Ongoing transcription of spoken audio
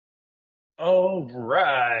All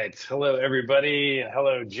right. Hello, everybody.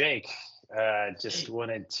 Hello, Jake. Just Hey,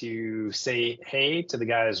 wanted to say hey to the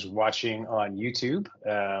guys watching on YouTube.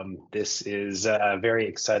 This is a very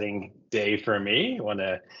exciting day for me. I want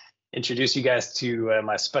to introduce you guys to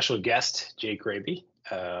my special guest, Jake Raby.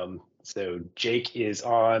 So Jake is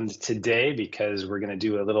on today because we're going to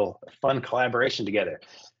do a little fun collaboration together.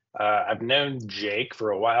 I've known Jake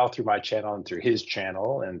for a while through my channel and through his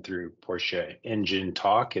channel and through Porsche Engine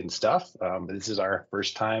Talk and stuff. But this is our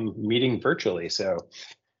first time meeting virtually. So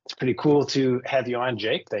it's pretty cool to have you on,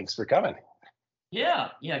 Jake. Thanks for coming. yeah,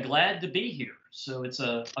 glad to be here. So it's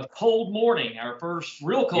a cold morning, our first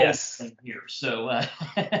real cold Yes. morning here. So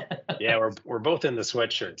Yeah, we're both in the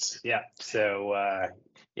sweatshirts. Yeah. So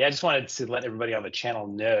yeah, I just wanted to let everybody on the channel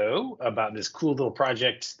know about this cool little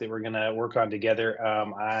project that we're gonna work on together.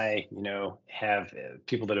 I have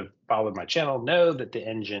people that have followed my channel know that the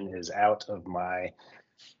engine is out of my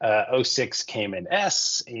 '06 Cayman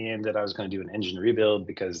S, and that I was going to do an engine rebuild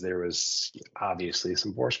because there was obviously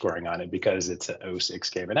some bore scoring on it because it's a '06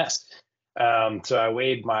 Cayman S. So I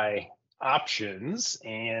weighed my options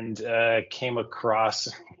and came across,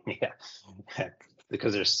 yeah,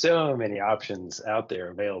 because there's so many options out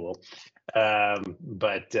there available.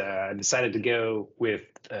 But I decided to go with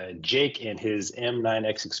Jake and his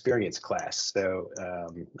M9X Experience class. So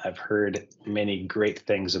I've heard many great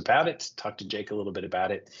things about it, talked to Jake a little bit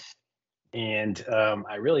about it. And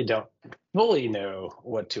I really don't fully know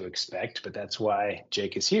what to expect, but that's why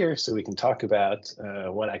Jake is here, so we can talk about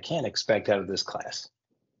what I can expect out of this class.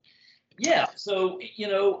 yeah, so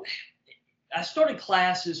I started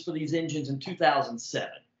classes for these engines in 2007,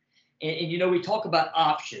 and we talk about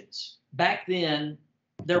options. Back then,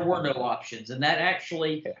 there were no options, and that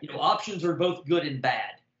actually, Yeah. options are both good and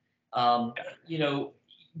bad. Um, you know,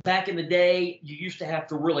 Back in the day, you used to have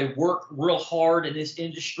to really work real hard in this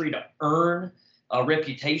industry to earn a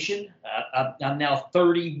reputation. I'm now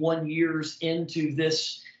 31 years into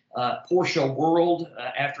this Porsche world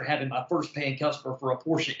after having my first paying customer for a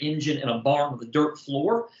Porsche engine in a barn with a dirt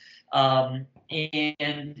floor. And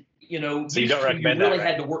So you used don't to you recommend that, really right?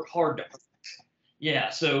 had to work hard to, yeah.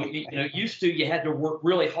 So used to you had to work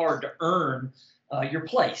really hard to earn your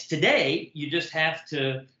place. Today, you just have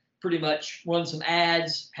to pretty much run some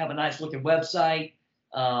ads, have a nice looking website,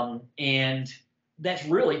 and that's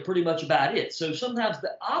really pretty much about it. So sometimes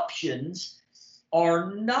the options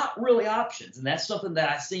are not really options, and that's something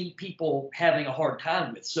that I see people having a hard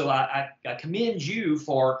time with. So I commend you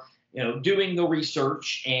for doing the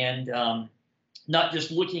research and not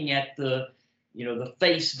just looking at the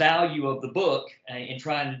face value of the book and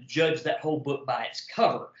trying to judge that whole book by its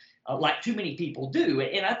cover, like too many people do.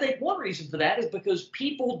 And I think one reason for that is because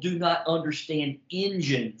people do not understand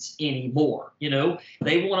engines anymore.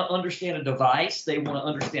 They want to understand a device, they want to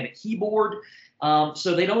understand a keyboard.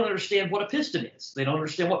 So they don't understand what a piston is. They don't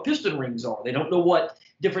understand what piston rings are. They don't know what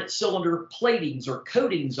different cylinder platings or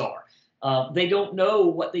coatings are. They don't know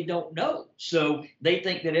what they don't know. So they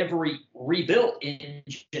think that every rebuilt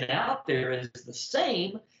engine out there is the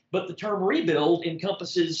same, but the term rebuild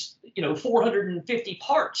encompasses 450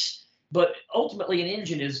 parts. But ultimately, an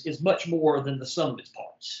engine is much more than the sum of its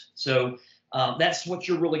parts. So that's what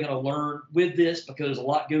you're really going to learn with this, because a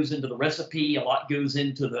lot goes into the recipe, a lot goes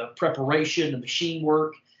into the preparation, the machine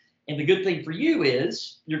work. And the good thing for you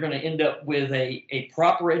is you're going to end up with a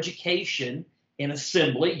proper education in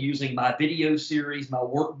assembly using my video series, my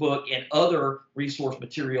workbook, and other resource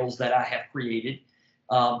materials that I have created.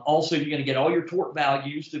 Also, you're going to get all your torque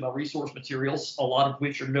values through my resource materials, a lot of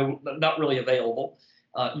which are not really available.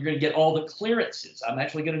 You're going to get all the clearances. I'm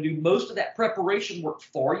actually going to do most of that preparation work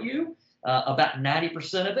for you, about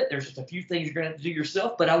 90% of it. There's just a few things you're going to have to do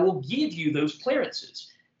yourself, but I will give you those clearances.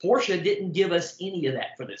 Porsche didn't give us any of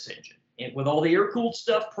that for this engine. And with all the air-cooled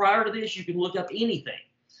stuff prior to this, you can look up anything.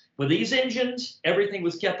 With these engines, everything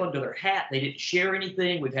was kept under their hat. They didn't share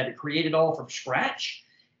anything. We've had to create it all from scratch.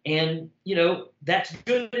 And, that's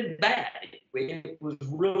good and bad. It was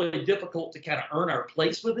really difficult to kind of earn our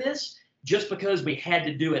place with this just because we had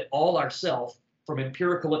to do it all ourselves from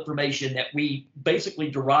empirical information that we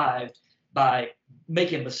basically derived by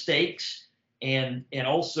making mistakes and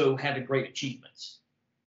also having great achievements.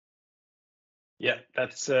 Yeah,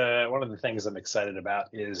 that's one of the things I'm excited about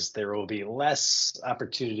is there will be less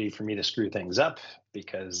opportunity for me to screw things up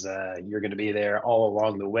because you're going to be there all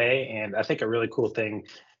along the way. And I think a really cool thing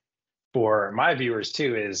for my viewers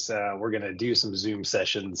too is we're going to do some Zoom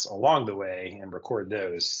sessions along the way and record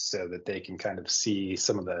those so that they can kind of see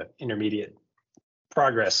some of the intermediate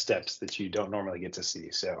progress steps that you don't normally get to see.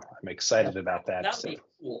 So I'm Yeah, excited about that. that would So be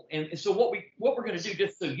cool. And so what we're going to do,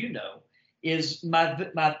 just so you know, is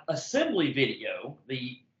my assembly video,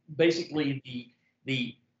 basically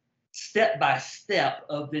the step by step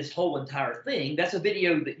of this whole entire thing. That's a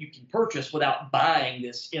video that you can purchase without buying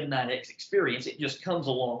this M9X experience. It just comes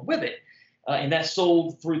along with it, and that's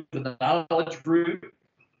sold through the Knowledge Group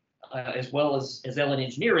as well as Ellen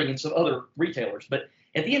Engineering and some other retailers. But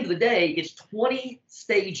at the end of the day, it's 20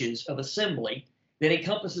 stages of assembly that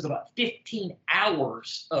encompasses about 15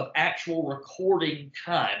 hours of actual recording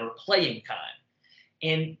time or playing time.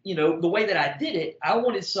 And, you know, the way that I did it, I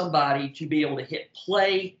wanted somebody to be able to hit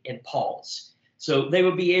play and pause. So they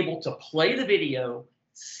would be able to play the video,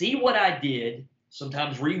 see what I did,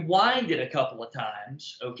 sometimes rewind it a couple of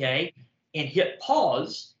times, okay, and hit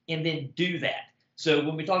pause and then do that. So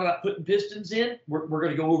when we talk about putting pistons in, we're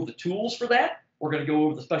going to go over the tools for that. We're going to go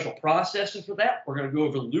over the special processing for that. We're going to go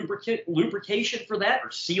over lubrication for that, or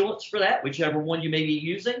sealants for that, whichever one you may be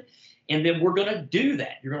using. And then we're going to do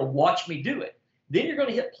that. You're going to watch me do it. Then you're going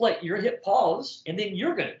to hit play, you're going to hit pause, and then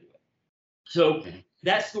you're going to do it. So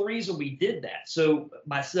that's the reason we did that. So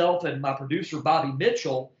myself and my producer, Bobby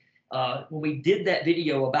Mitchell, when we did that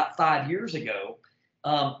video about 5 years ago,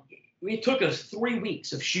 it took us 3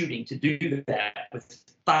 weeks of shooting to do that with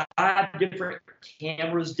 5 different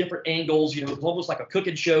cameras, different angles. You know, it was almost like a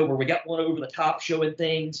cooking show where we got one over the top showing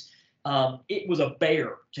things. It was a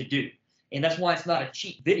bear to do. And that's why it's not a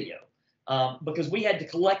cheap video. Because we had to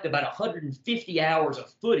collect about 150 hours of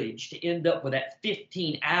footage to end up with that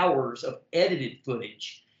 15 hours of edited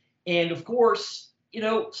footage. And of course, you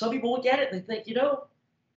know, some people look at it and they think, you know,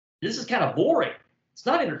 this is kind of boring. It's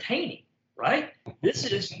not entertaining, right? This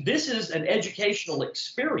is an educational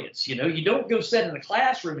experience. You know, you don't go sit in a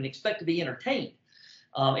classroom and expect to be entertained.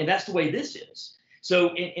 And that's the way this is. So,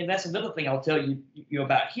 and that's another thing I'll tell you,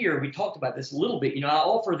 about here. We talked about this a little bit. You know, I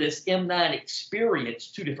offer this M9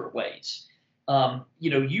 experience 2 different ways.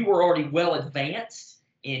 You know, you were already well advanced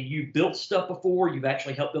and you built stuff before. You've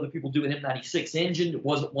actually helped other people do an M96 engine. It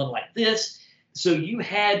wasn't one like this. So you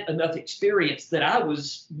had enough experience that I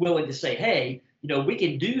was willing to say, hey, you know, we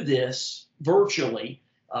can do this virtually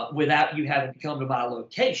without you having to come to my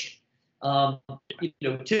location. You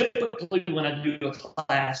know, typically when I do a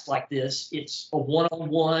class like this, it's a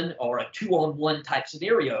 1-on-1 or a 2-on-1 type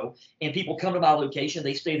scenario, and people come to my location,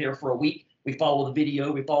 they stay there for a week, we follow the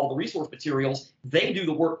video, we follow the resource materials, they do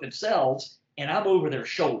the work themselves, and I'm over their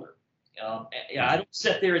shoulder. I don't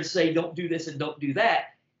sit there and say, don't do this and don't do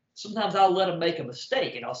that. Sometimes I'll let them make a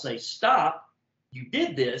mistake, and I'll say, stop, you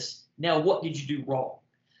did this, now what did you do wrong?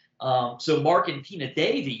 So Mark and Tina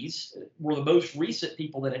Davies were the most recent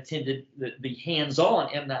people that attended the hands-on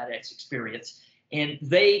M9X experience, and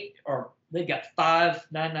they've got 5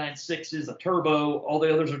 996s, a turbo. All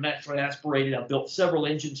the others are naturally aspirated. I've built several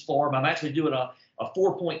engines for them. I'm actually doing a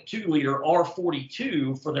 4.2 liter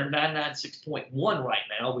R42 for their 996.1 right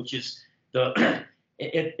now, which is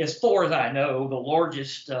as far as I know, the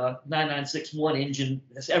largest 996.1 engine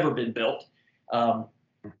that's ever been built.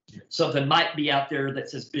 Something might be out there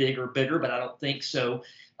that's as big or bigger, but I don't think so.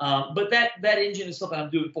 But that engine is something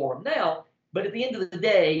I'm doing for them now. But at the end of the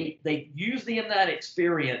day, they used the M9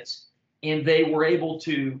 experience, and they were able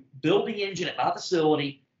to build the engine at my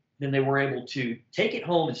facility. Then they were able to take it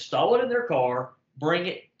home, install it in their car, bring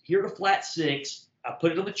it here to Flat 6. I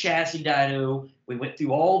put it on the chassis dyno. We went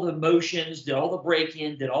through all the motions, did all the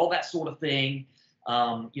break-in, did all that sort of thing.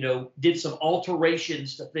 You know, did some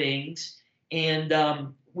alterations to things.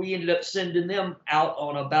 And we ended up sending them out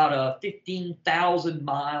on about a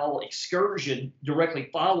 15,000-mile excursion directly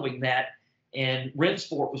following that. And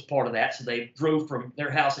Rensport was part of that. So they drove from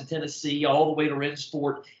their house in Tennessee all the way to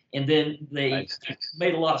Rensport. And then they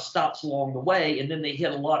made a lot of stops along the way. And then they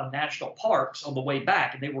hit a lot of national parks on the way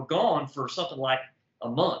back. And they were gone for something like a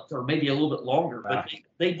month or maybe a little bit longer. Wow. But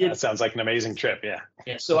they did. That sounds like an amazing trip. Yeah.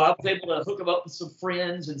 Yeah. So I was able to hook them up with some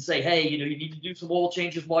friends and say, hey, you know, you need to do some oil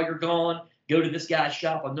changes while you're gone. Go to this guy's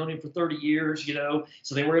shop. I've known him for 30 years, you know.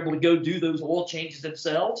 So they were able to go do those oil changes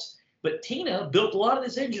themselves. But Tina built a lot of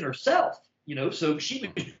this engine herself, you know, so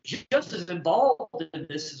she was just as involved in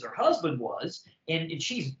this as her husband was. And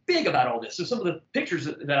she's big about all this. So some of the pictures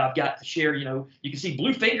that I've got to share, you know, you can see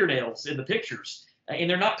blue fingernails in the pictures, and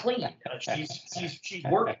they're not clean. She's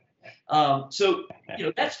working. So, you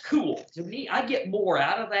know, that's cool. To me, I get more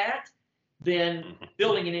out of that than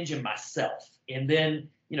building an engine myself. And then,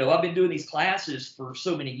 you know, I've been doing these classes for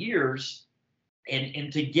so many years,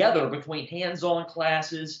 and together between hands-on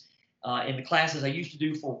classes and the classes I used to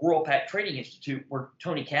do for WorldPack Training Institute, where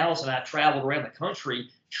Tony Callis and I traveled around the country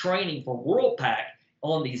training for WorldPack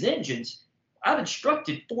on these engines, I've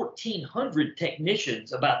instructed 1,400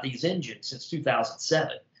 technicians about these engines since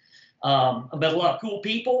 2007. I've met a lot of cool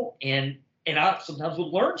people, and and I sometimes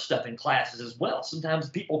would learn stuff in classes as well. Sometimes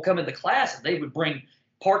people come into class and they would bring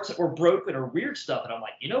parts that were broken or weird stuff, and I'm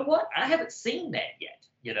like, you know what? I haven't seen that yet.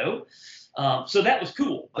 So that was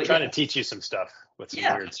cool. I'm trying to teach you some stuff with some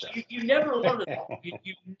weird stuff. You never learn it all.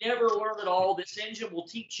 You never learn it all. This engine will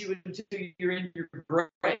teach you until you're in your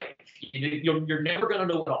grave. You're never going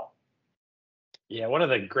to know it all. Yeah, one of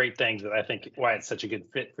the great things that I think why it's such a good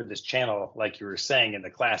fit for this channel, like you were saying in the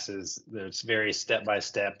classes, there's very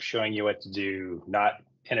step-by-step showing you what to do, not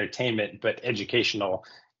entertainment, but educational.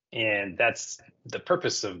 And that's the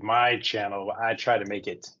purpose of my channel. I try to make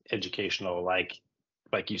it educational. Like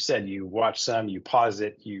you said, you watch some, you pause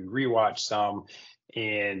it, you rewatch some,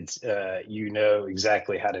 and you know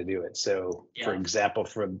exactly how to do it. So, for example,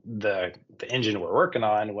 for the engine we're working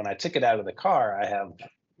on, when I took it out of the car, I have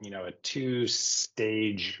a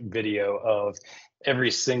 2-stage video of every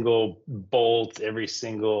single bolt, every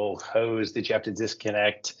single hose that you have to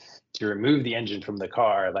disconnect to remove the engine from the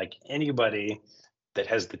car. Like anybody that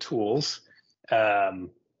has the tools, and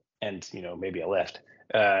maybe a lift,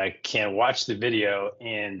 can watch the video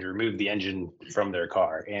and remove the engine from their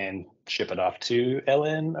car and ship it off to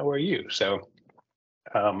LN or you. So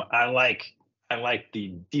I like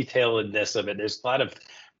the detailedness of it. There's a lot of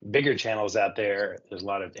bigger channels out there. There's a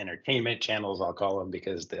lot of entertainment channels, I'll call them,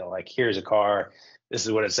 because they're like, here's a car, this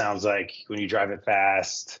is what it sounds like when you drive it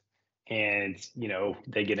fast, and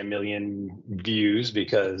they get 1 million views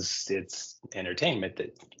because it's entertainment.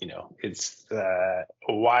 That it's a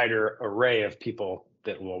wider array of people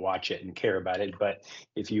that will watch it and care about it. But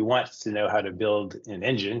if you want to know how to build an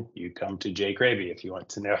engine, you come to JAKE RABY. If you want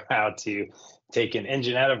to know how to take an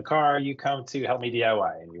engine out of a car, you come to Help Me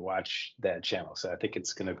DIY and you watch that channel. So I think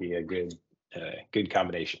it's going to be a good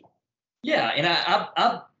combination. Yeah, and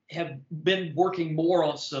I have been working more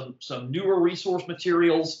on some newer resource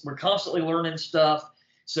materials. We're constantly learning stuff.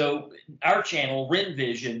 So our channel,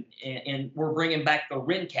 RenVision, and we're bringing back the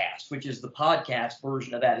RenCast, which is the podcast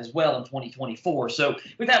version of that as well in 2024. So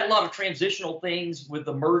we've had a lot of transitional things with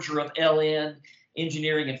the merger of LN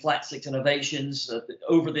Engineering and Flat Six Innovations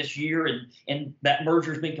over this year, and that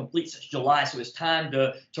merger has been complete since July. So it's time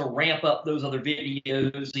to ramp up those other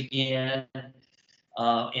videos again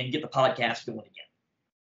and get the podcast going again.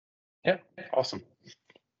 Yep, awesome.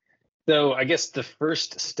 So I guess the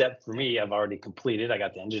first step for me, I've already completed. I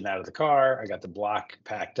got the engine out of the car. I got the block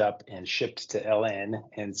packed up and shipped to LN.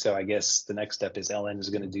 And so I guess the next step is LN is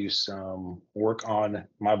going to do some work on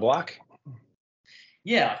my block.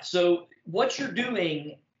 Yeah. So what we're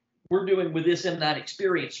doing with this M9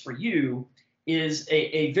 experience for you is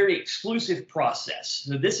a very exclusive process.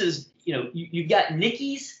 So this is, you've got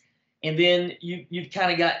Nikki's, and then you've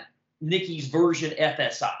kind of got Nikki's version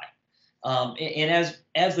FSI. And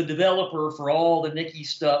as the developer for all the Nikki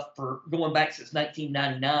stuff for going back since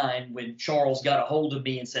 1999, when Charles got a hold of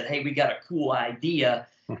me and said, hey, we got a cool idea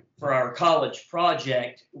for our college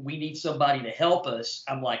project, we need somebody to help us.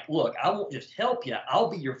 I'm like, look, I won't just help you.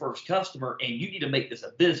 I'll be your first customer, and you need to make this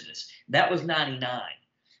a business. That was 99.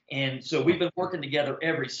 And so we've been working together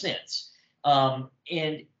ever since. And,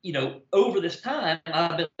 over this time,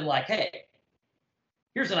 I've been like, hey,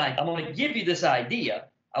 here's an idea. I'm going to give you this idea.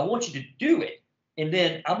 I want you to do it, and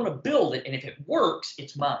then I'm going to build it, and if it works,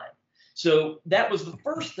 it's mine. So that was the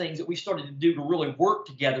first things that we started to do to really work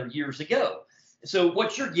together years ago. So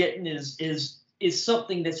what you're getting is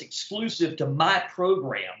something that's exclusive to my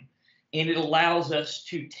program, and it allows us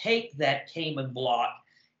to take that Cayman block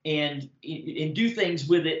and do things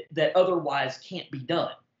with it that otherwise can't be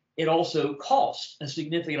done. It also costs a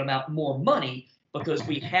significant amount more money because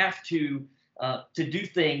we have to do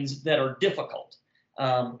things that are difficult.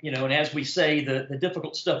 And as we say, the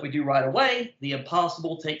difficult stuff we do right away, the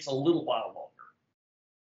impossible takes a little while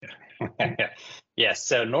longer. Yeah,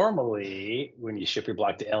 so normally when you ship your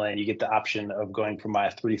block to LN, you get the option of going from a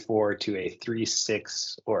 3.4 to a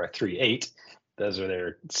 3.6 or a 3.8. Those are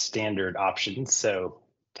their standard options. So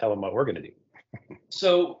tell them what we're going to do.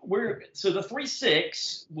 So the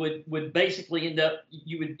 3.6 would basically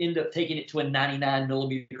you would end up taking it to a 99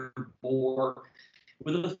 millimeter bore.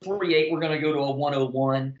 With a 3.8, we're going to go to a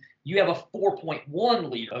 101. You have a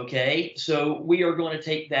 4.1 liter, okay? So we are going to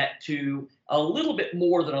take that to a little bit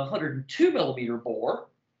more than a 102 millimeter bore,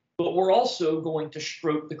 but we're also going to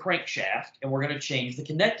stroke the crankshaft, and we're going to change the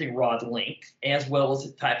connecting rod length as well as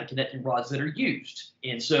the type of connecting rods that are used.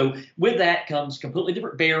 And so with that comes completely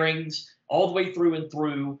different bearings all the way through and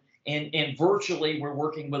through, and virtually we're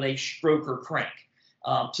working with a stroker crank.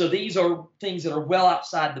 So these are things that are well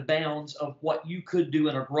outside the bounds of what you could do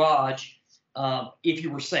in a garage if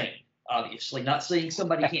you were sane. Obviously, not saying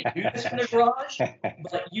somebody can't do this in their garage,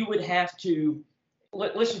 but you would have to,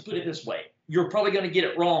 let's just put it this way. you're probably going to get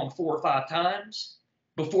it wrong 4 or 5 times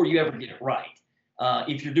before you ever get it right,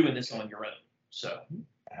 if you're doing this on your own. So.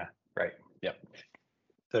 Right. Yep.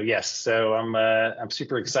 So yes, so I'm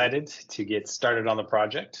super excited to get started on the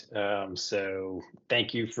project. So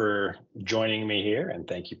thank you for joining me here, and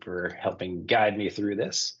thank you for helping guide me through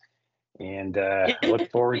this. And I look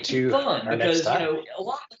forward to our next time. You know, a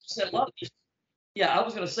lot of these, yeah, I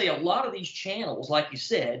was going to say a lot of these channels, like you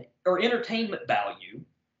said, are entertainment value.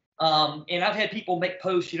 And I've had people make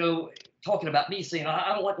posts, you know, talking about me, saying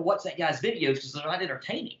I don't like to watch that guy's videos because they're not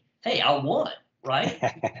entertaining. Hey, I won. Right?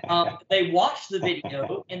 They watch the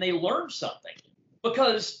video and they learn something,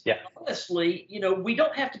 because honestly, you know, we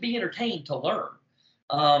don't have to be entertained to learn.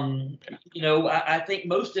 You know, I think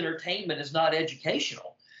most entertainment is not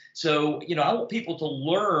educational. So, you know, I want people to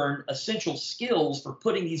learn essential skills for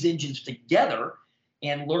putting these engines together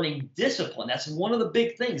and learning discipline. That's one of the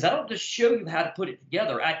big things. I don't just show you how to put it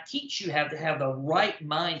together. I teach you how to have the right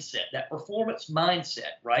mindset, that performance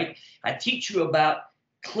mindset, right? I teach you about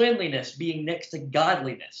cleanliness being next to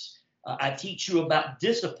godliness. I teach you about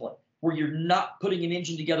discipline, where you're not putting an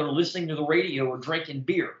engine together, listening to the radio, or drinking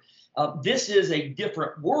beer. This is a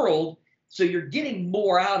different world, so you're getting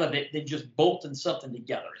more out of it than just bolting something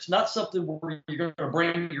together. It's not something where you're going to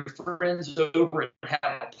bring your friends over and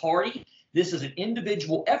have a party. This is an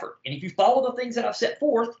individual effort, and if you follow the things that I've set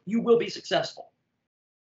forth, you will be successful.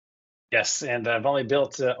 Yes, and I've only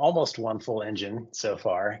built almost one full engine so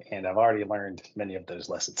far, and I've already learned many of those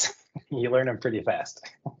lessons. You learn them pretty fast.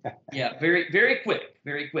 Yeah, very, very quick,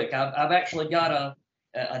 very quick. I've actually got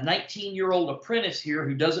a 19-year-old apprentice here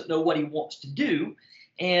who doesn't know what he wants to do,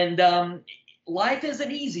 and life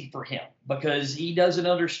isn't easy for him because he doesn't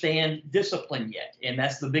understand discipline yet, and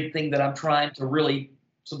that's the big thing that I'm trying to really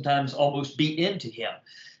sometimes almost beat into him,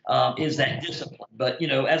 is that discipline. But, you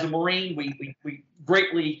know, as a Marine, we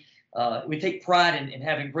greatly we take pride in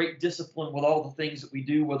having great discipline with all the things that we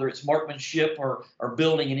do, whether it's marksmanship or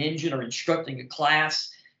building an engine or instructing a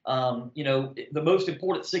class. You know, the most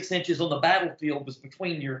important 6 inches on the battlefield was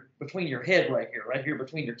between your head right here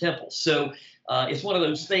between your temples. So it's one of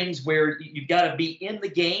those things where you've got to be in the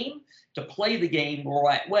game to play the game the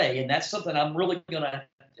right way. And that's something I'm really going to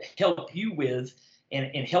help you with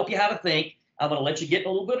and help you how to think. I'm going to let you get in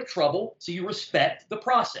a little bit of trouble so you respect the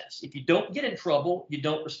process. If you don't get in trouble, you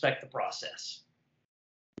don't respect the process.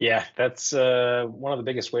 Yeah, that's one of the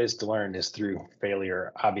biggest ways to learn is through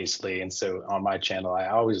failure, obviously. And so on my channel, I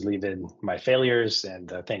always leave in my failures,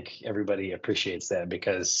 and I think everybody appreciates that,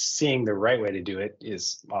 because seeing the right way to do it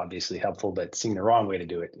is obviously helpful, but seeing the wrong way to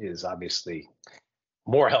do it is obviously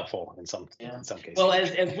more helpful in some cases. Well,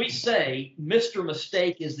 as we say, Mr.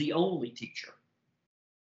 Mistake is the only teacher.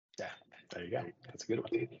 Yeah, there you go. That's a good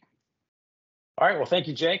one. All right. Well, thank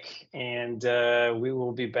you, Jake. And we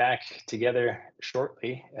will be back together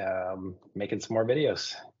shortly, making some more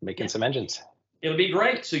videos, making some engines. It'll be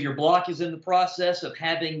great. So your block is in the process of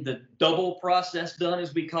having the double process done,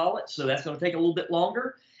 as we call it. So that's going to take a little bit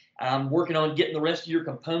longer. I'm working on getting the rest of your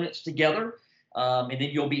components together. And then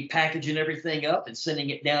you'll be packaging everything up and sending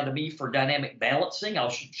it down to me for dynamic balancing. I'll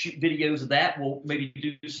shoot videos of that. We'll maybe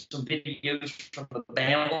do some videos from the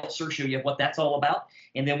balancer, show you what that's all about.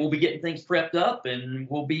 And then we'll be getting things prepped up, and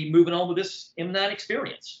we'll be moving on with this M9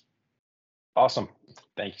 experience. Awesome.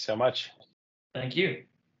 Thank you so much. Thank you.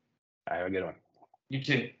 Have a good one. You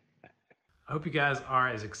too. I hope you guys are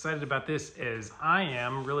as excited about this as I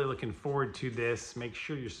am. Really looking forward to this. Make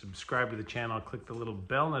sure you're subscribed to the channel. Click the little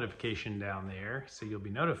bell notification down there so you'll be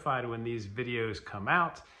notified when these videos come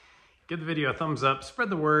out. Give the video a thumbs up, spread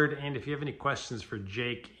the word, and if you have any questions for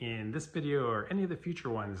Jake in this video or any of the future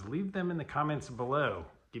ones, leave them in the comments below.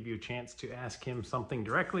 Give you a chance to ask him something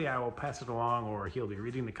directly. I will pass it along, or he'll be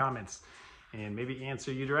reading the comments and maybe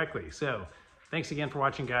answer you directly. So thanks again for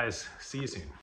watching, guys. See you soon.